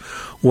worse,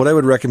 what I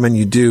would recommend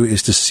you do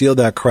is to seal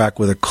that crack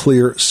with a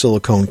clear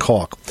silicone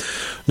caulk.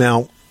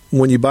 Now,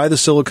 when you buy the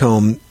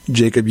silicone,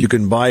 Jacob, you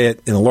can buy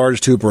it in a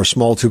large tube or a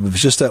small tube. If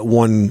it's just that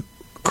one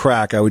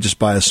crack, I would just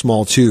buy a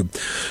small tube.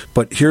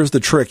 But here's the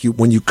trick.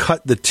 When you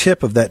cut the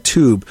tip of that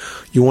tube,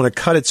 you want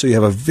to cut it so you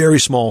have a very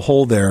small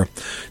hole there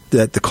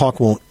that the caulk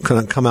won't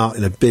come out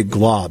in a big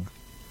glob.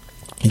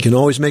 You can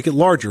always make it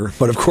larger,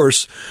 but of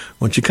course,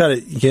 once you cut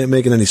it, you can't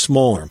make it any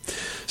smaller.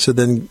 So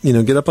then,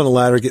 get up on a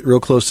ladder, get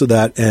real close to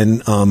that,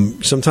 and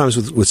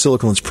sometimes with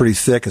silicone, it's pretty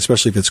thick,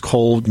 especially if it's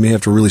cold. You may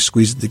have to really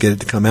squeeze it to get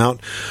it to come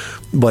out,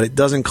 but it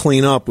doesn't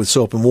clean up with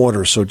soap and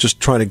water, so just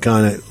try to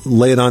kind of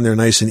lay it on there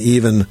nice and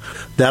even.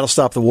 That'll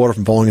stop the water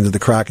from falling into the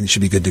crack, and you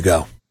should be good to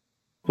go.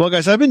 Well,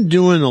 guys, I've been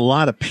doing a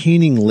lot of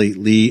painting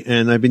lately,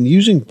 and I've been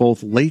using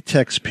both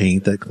latex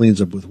paint that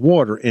cleans up with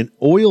water and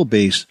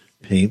oil-based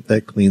paint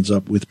that cleans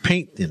up with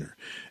paint thinner.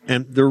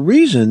 And the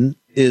reason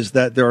is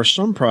that there are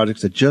some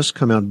products that just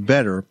come out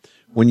better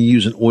when you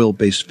use an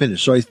oil-based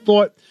finish. So I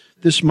thought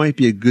this might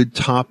be a good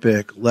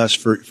topic, Les,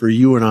 for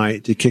you and I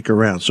to kick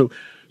around. So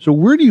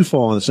where do you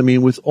fall on this? I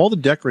mean, with all the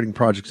decorating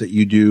projects that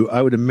you do,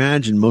 I would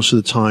imagine most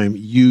of the time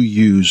you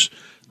use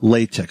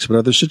latex, but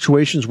are there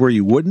situations where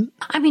you wouldn't?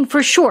 I mean,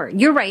 for sure.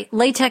 You're right.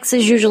 Latex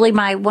is usually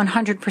my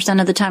 100%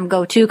 of the time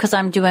go-to because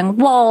I'm doing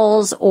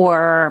walls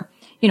or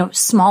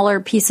smaller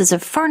pieces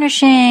of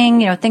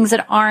furnishing, things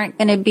that aren't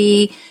going to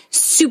be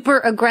super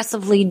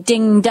aggressively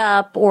dinged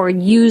up or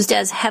used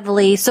as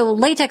heavily. So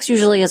latex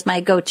usually is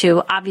my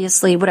go-to.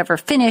 Obviously, whatever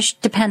finish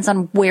depends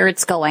on where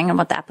it's going and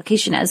what the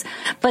application is.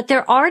 But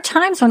there are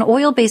times when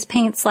oil-based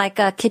paints like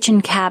a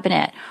kitchen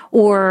cabinet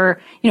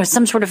or,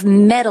 some sort of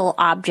metal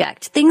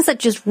object, things that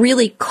just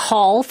really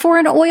call for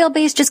an oil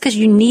base just because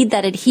you need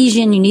that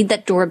adhesion, you need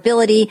that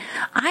durability.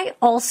 I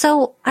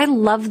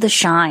love the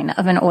shine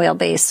of an oil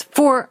base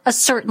for a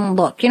certain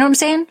look. You know what I'm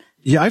saying?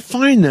 Yeah, I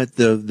find that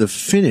the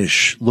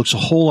finish looks a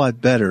whole lot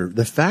better.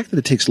 The fact that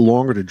it takes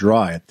longer to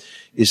dry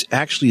is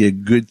actually a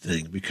good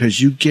thing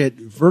because you get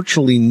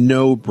virtually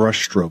no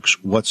brush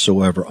strokes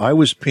whatsoever. I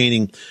was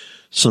painting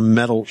some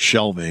metal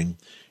shelving,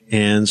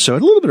 and so I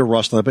had a little bit of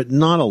rust on it, but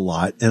not a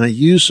lot. And I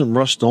used some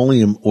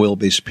Rust-Oleum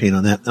oil-based paint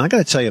on that. And I got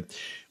to tell you,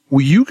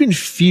 you can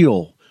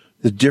feel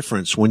the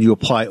difference when you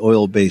apply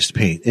oil-based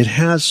paint. It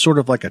has sort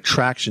of like a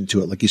traction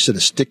to it, like you said, a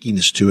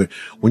stickiness to it.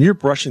 When you're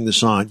brushing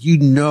this on,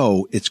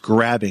 it's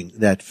grabbing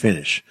that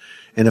finish.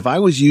 And if I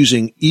was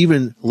using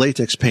even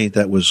latex paint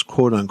that was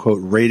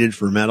quote-unquote rated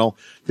for metal,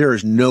 there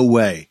is no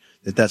way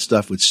that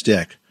stuff would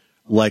stick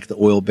like the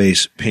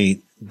oil-based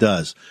paint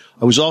does.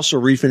 I was also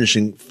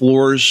refinishing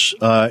floors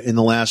in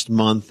the last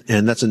month,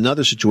 and that's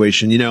another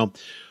situation.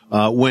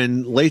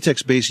 When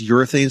latex-based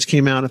urethanes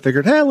came out, I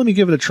figured, hey, let me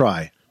give it a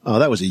try. Oh,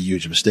 that was a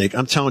huge mistake.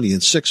 I'm telling you,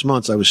 in 6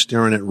 months, I was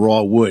staring at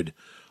raw wood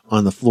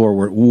on the floor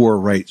where it wore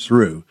right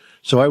through.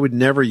 So I would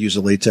never use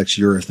a latex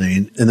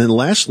urethane. And then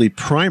lastly,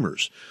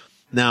 primers.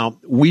 Now,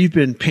 we've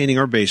been painting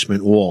our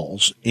basement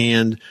walls,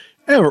 and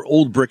our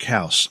old brick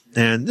house,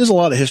 and there's a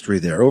lot of history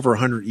there, over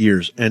 100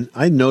 years. And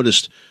I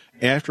noticed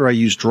after I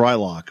used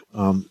Drylock,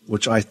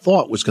 which I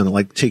thought was going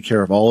to take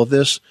care of all of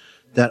this,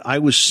 that I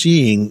was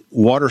seeing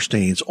water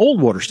stains,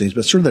 old water stains,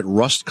 but sort of that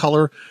rust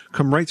color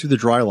come right through the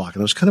Drylock.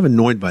 And I was kind of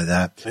annoyed by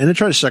that. And I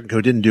tried a second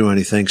coat, didn't do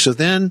anything. So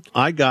then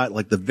I got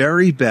the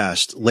very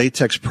best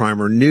latex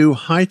primer, new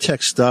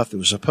high-tech stuff that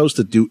was supposed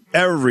to do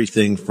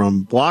everything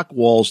from block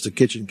walls to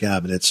kitchen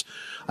cabinets.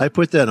 I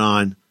put that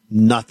on,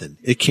 nothing.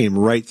 It came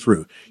right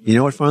through. You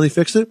know what finally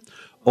fixed it?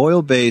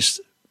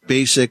 Oil-based,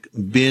 basic,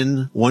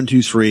 bin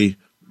 123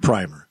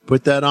 primer.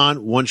 Put that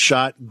on, one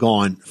shot,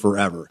 gone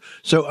forever.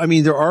 So, I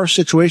mean, there are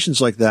situations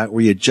like that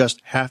where you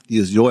just have to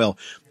use the oil.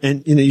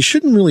 And, you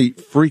shouldn't really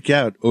freak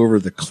out over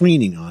the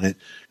cleaning on it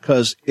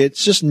because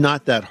it's just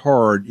not that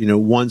hard,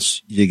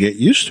 once you get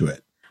used to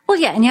it. Well,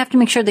 yeah, and you have to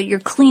make sure that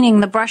you're cleaning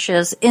the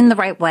brushes in the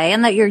right way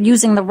and that you're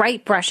using the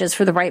right brushes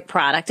for the right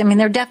product. I mean,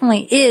 there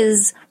definitely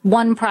is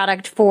one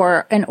product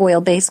for an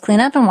oil-based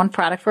cleanup and one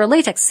product for a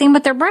latex. Same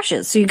with their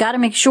brushes. So you got to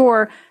make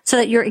sure so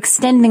that you're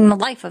extending the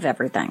life of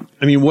everything.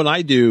 I mean, what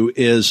I do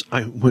is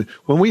when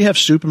we have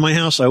soup in my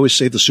house, I always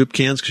save the soup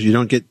cans because you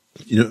don't get,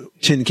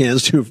 tin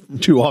cans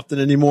too often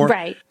anymore.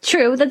 Right.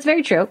 True. That's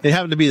very true. They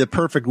happen to be the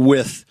perfect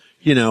width,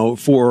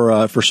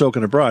 for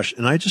soaking a brush.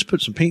 And I just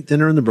put some paint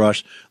thinner in the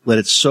brush, let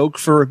it soak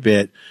for a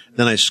bit.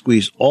 Then I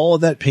squeeze all of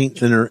that paint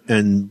thinner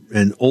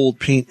and old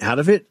paint out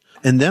of it.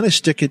 And then I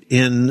stick it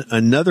in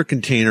another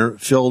container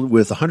filled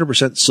with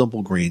 100%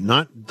 simple green,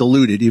 not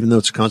diluted, even though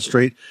it's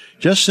concentrate,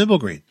 just simple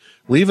green.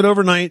 Leave it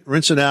overnight,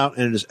 rinse it out,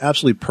 and it is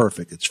absolutely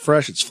perfect. It's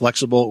fresh, it's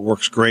flexible, it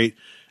works great.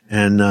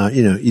 And,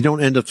 you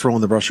don't end up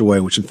throwing the brush away,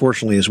 which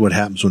unfortunately is what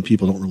happens when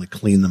people don't really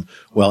clean them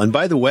well. And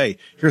by the way,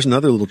 here's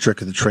another little trick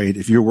of the trade.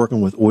 If you're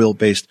working with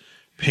oil-based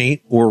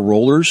paint or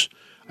rollers,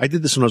 I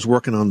did this when I was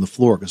working on the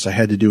floor because I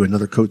had to do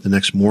another coat the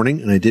next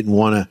morning and I didn't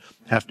want to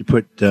have to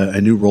put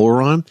a new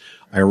roller on.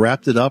 I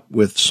wrapped it up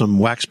with some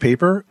wax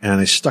paper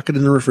and I stuck it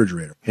in the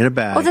refrigerator in a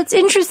bag. Oh, that's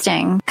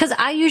interesting because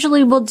I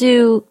usually will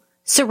do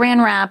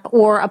saran wrap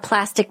or a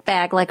plastic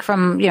bag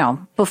from,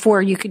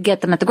 before you could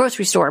get them at the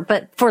grocery store,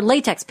 but for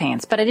latex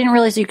paints. But I didn't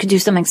realize you could do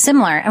something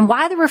similar. And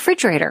why the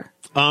refrigerator?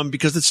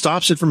 Because it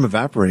stops it from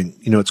evaporating.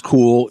 It's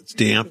cool, it's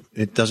damp,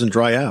 it doesn't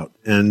dry out.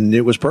 And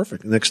it was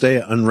perfect. The next day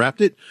I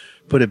unwrapped it,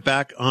 put it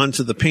back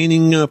onto the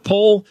painting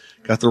pole,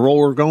 got the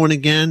roller going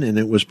again, and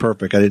it was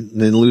perfect. I didn't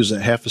lose a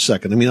half a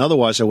second. I mean,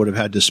 otherwise I would have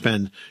had to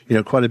spend,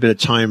 quite a bit of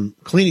time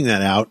cleaning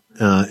that out,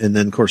 and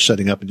then of course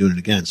setting up and doing it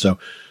again. So,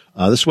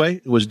 this way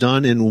it was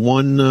done in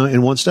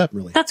one step,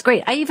 really. That's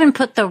great. I even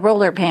put the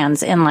roller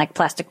pans in like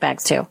plastic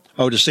bags too.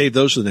 Oh, to save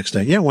those for the next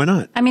day. Yeah, why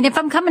not? I mean, if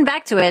I'm coming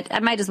back to it, I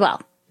might as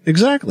well.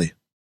 Exactly.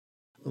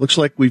 It looks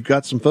like we've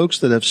got some folks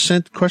that have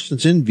sent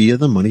questions in via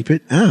the Money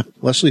Pit app.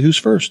 Leslie, who's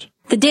first?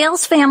 The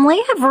Dales family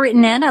have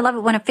written in. I love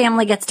it when a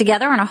family gets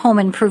together on a home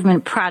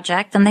improvement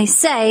project and they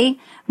say,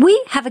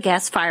 we have a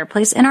gas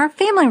fireplace in our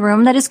family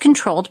room that is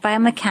controlled by a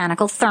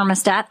mechanical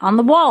thermostat on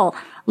the wall.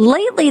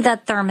 Lately,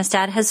 that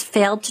thermostat has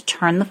failed to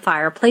turn the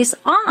fireplace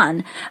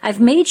on.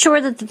 I've made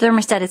sure that the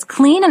thermostat is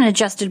clean and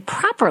adjusted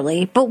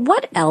properly, but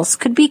what else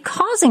could be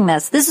causing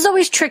this? This is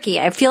always tricky.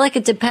 I feel like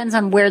it depends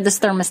on where this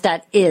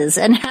thermostat is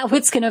and how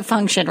it's going to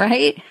function,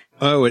 right?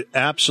 Oh, it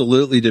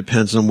absolutely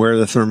depends on where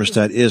the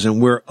thermostat is and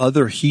where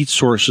other heat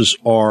sources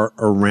are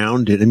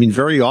around it. I mean,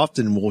 very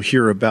often we'll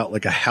hear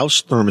about a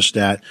house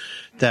thermostat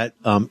that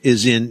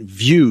is in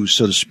view,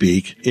 so to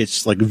speak.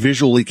 It's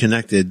visually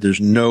connected.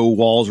 There's no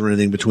walls or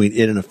anything between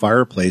it and a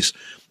fireplace.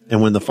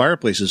 And when the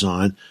fireplace is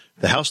on,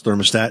 the house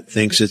thermostat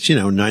thinks it's,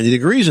 90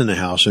 degrees in the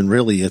house, and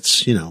really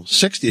it's,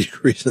 60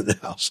 degrees in the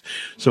house.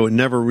 So it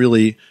never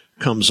really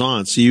comes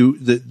on. So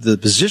the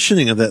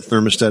positioning of that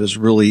thermostat is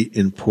really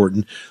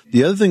important.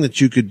 The other thing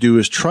that you could do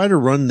is try to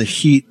run the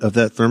heat of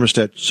that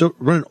thermostat. So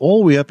run it all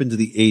the way up into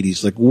the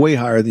 80s, way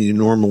higher than you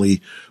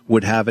normally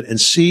would have it, and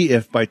see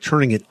if by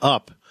turning it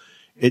up,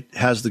 it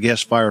has the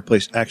gas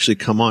fireplace actually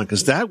come on,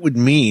 because that would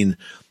mean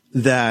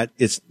that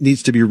it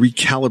needs to be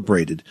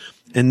recalibrated.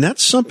 And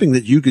that's something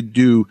that you could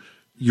do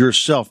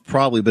yourself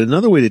probably. But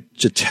another way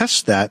to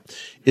test that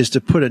is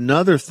to put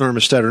another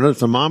thermostat, or another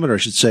thermometer, I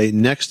should say,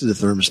 next to the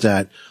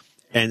thermostat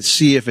and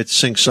see if it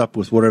syncs up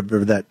with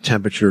whatever that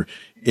temperature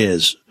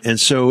is. And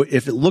so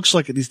if it looks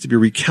like it needs to be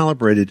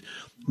recalibrated,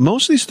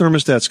 most of these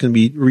thermostats can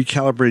be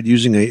recalibrated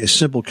using a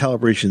simple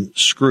calibration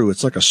screw.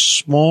 It's like a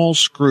small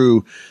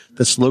screw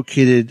that's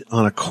located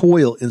on a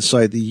coil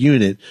inside the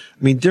unit.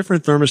 I mean,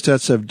 different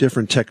thermostats have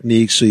different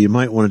techniques, so you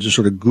might want to just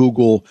sort of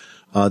Google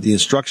the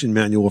instruction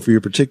manual for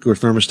your particular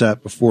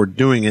thermostat before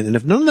doing it. And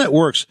if none of that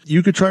works,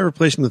 you could try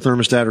replacing the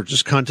thermostat or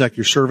just contact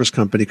your service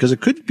company, because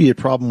it could be a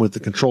problem with the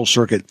control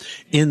circuit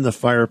in the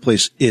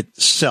fireplace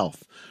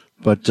itself.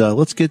 But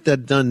let's get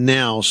that done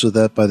now so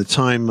that by the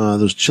time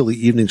those chilly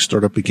evenings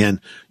start up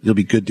again, you'll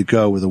be good to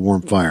go with a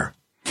warm fire.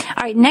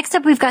 All right, next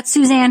up we've got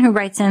Suzanne who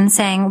writes in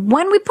saying,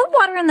 when we put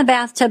water in the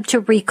bathtub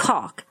to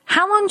recaulk,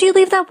 how long do you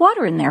leave that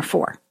water in there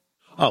for?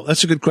 Oh,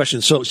 that's a good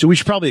question. So we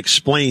should probably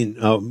explain,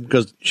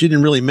 because she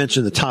didn't really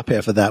mention the top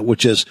half of that,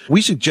 which is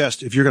we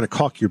suggest if you're going to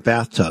caulk your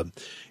bathtub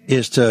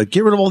is to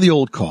get rid of all the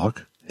old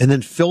caulk and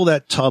then fill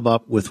that tub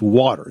up with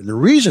water. And the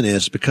reason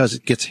is because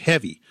it gets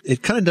heavy.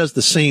 It kind of does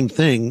the same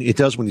thing it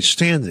does when you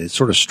stand it. It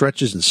sort of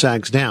stretches and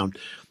sags down.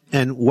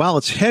 And while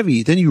it's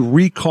heavy, then you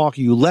recaulk,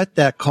 you let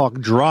that caulk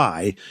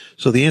dry.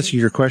 So the answer to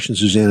your question,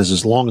 Suzanne, is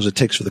as long as it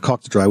takes for the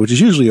caulk to dry, which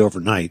is usually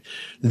overnight,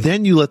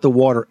 then you let the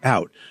water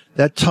out.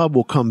 That tub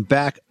will come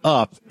back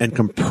up and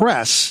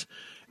compress,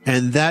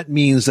 and that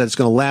means that it's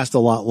going to last a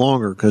lot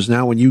longer, because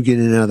now when you get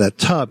in and out of that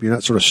tub, you're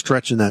not sort of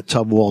stretching that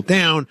tub wall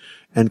down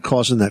and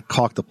causing that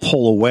caulk to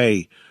pull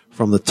away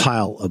from the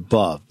tile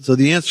above. So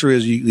the answer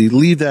is you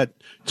leave that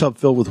tub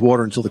filled with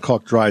water until the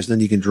caulk dries,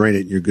 then you can drain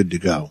it and you're good to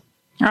go.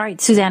 All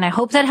right, Suzanne, I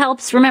hope that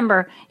helps.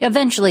 Remember,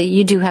 eventually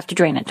you do have to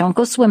drain it. Don't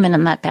go swimming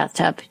in that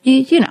bathtub.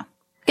 You know,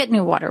 get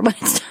new water when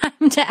it's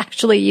time to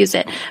actually use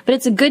it. But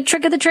it's a good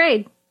trick of the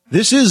trade.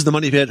 This is the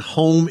Money Pit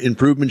Home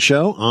Improvement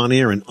Show, on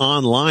air and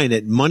online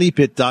at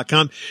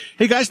moneypit.com.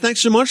 Hey guys,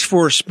 thanks so much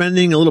for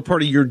spending a little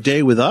part of your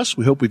day with us.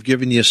 We hope we've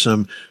given you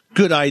some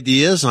good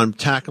ideas on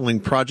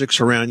tackling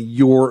projects around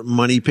your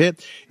money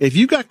pit. If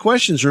you've got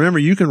questions, remember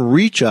you can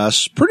reach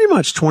us pretty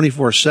much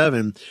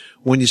 24/7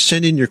 when you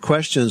send in your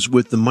questions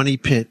with the Money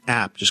Pit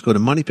app. Just go to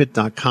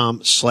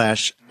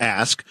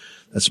moneypit.com/ask.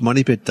 That's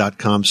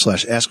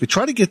moneypit.com/ask. We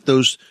try to get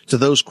those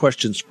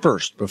questions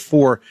first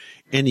before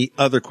any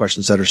other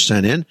questions that are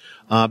sent in,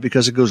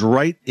 because it goes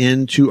right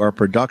into our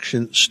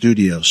production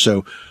studio.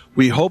 So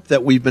we hope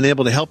that we've been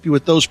able to help you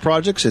with those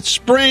projects. It's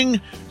spring,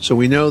 so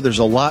we know there's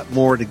a lot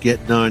more to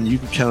get done. You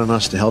can count on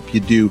us to help you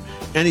do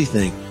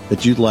anything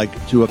that you'd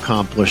like to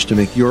accomplish to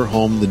make your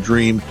home the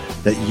dream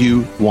that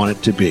you want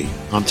it to be.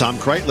 I'm Tom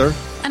Kreitler.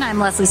 And I'm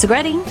Leslie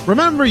Segretti.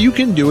 Remember, you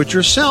can do it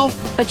yourself,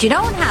 but you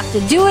don't have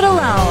to do it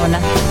alone.